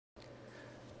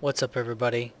What's up,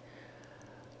 everybody?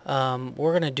 We're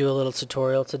going to do a little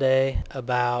tutorial today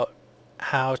about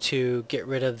how to get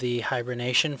rid of the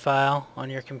hibernation file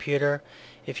on your computer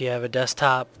if you have a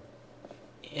desktop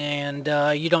and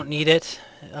you don't need it.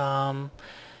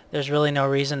 There's really no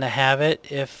reason to have it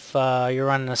if you're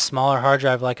running a smaller hard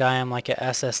drive like I am, like a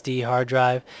SSD hard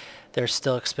drive. They're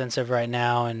still expensive right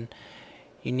now, and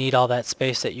you need all that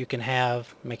space that you can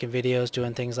have making videos,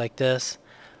 doing things like this,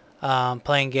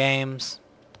 playing games.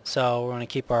 So we're going to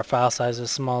keep our file size as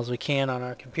small as we can on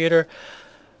our computer.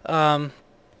 WinStarStat,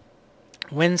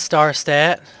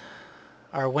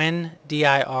 our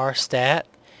WinDIRStat,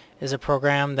 is a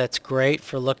program that's great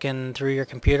for looking through your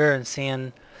computer and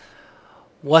seeing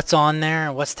what's on there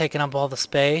and what's taking up all the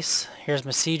space. Here's my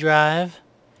C drive,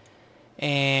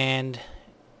 and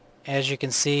as you can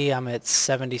see, I'm at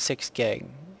 76 gig.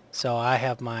 So I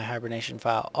have my hibernation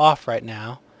file off right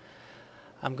now.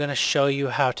 I'm going to show you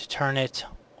how to turn it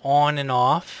on and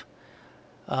off.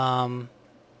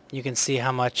 You can see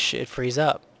how much it frees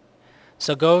up.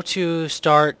 So go to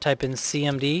Start, type in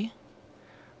CMD,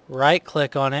 right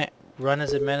click on it, run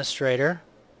as administrator,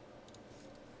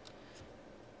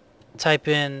 type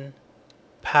in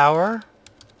powercfg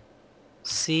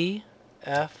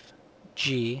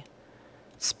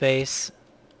space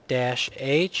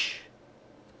 -H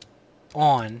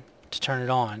on to turn it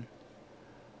on,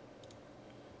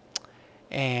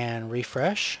 and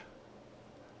refresh.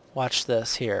 Watch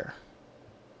this here.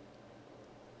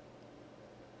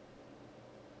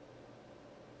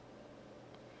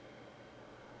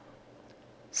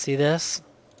 See this?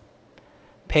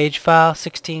 Page file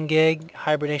 16 gig,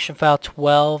 hibernation file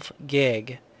 12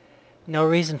 gig. No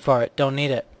reason for it, don't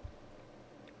need it.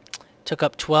 Took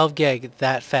up 12 gig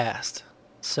that fast.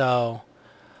 So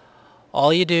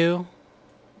all you do,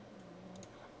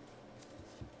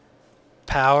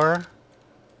 powercfg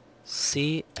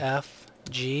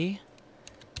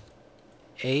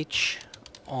H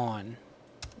on,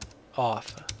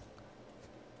 off.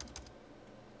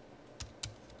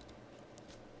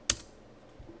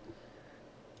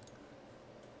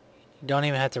 You don't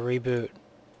even have to reboot.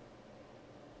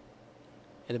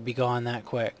 It'll be gone that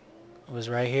quick. It was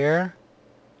right here.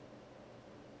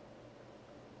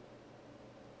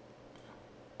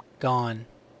 Gone.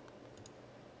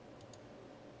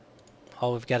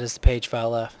 All we've got is the page file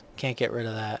left. Can't get rid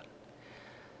of that.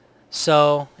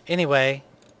 So anyway,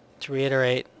 to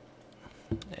reiterate,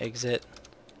 exit,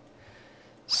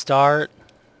 start,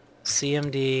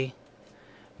 CMD,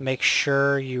 make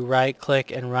sure you right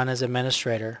click and run as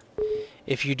administrator.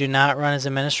 If you do not run as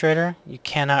administrator, you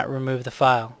cannot remove the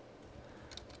file.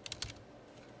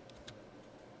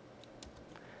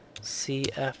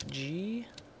 CFG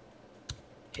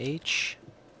H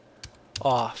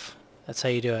off. That's how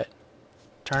you do it.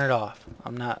 Turn it off.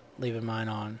 I'm not leaving mine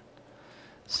on.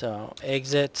 So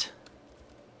exit.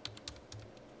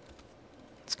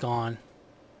 It's gone.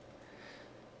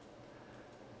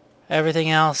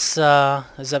 Everything else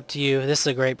is up to you. This is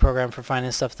a great program for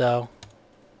finding stuff, though.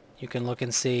 You can look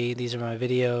and see. These are my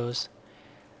videos.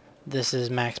 This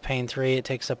is Max Payne 3. It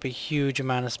takes up a huge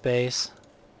amount of space.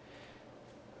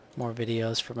 More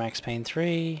videos for Max Payne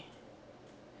 3.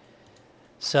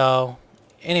 So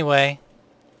anyway,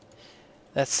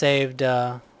 that saved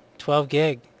 12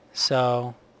 gig.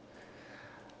 So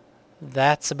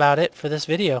that's about it for this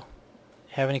video.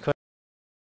 Have any questions?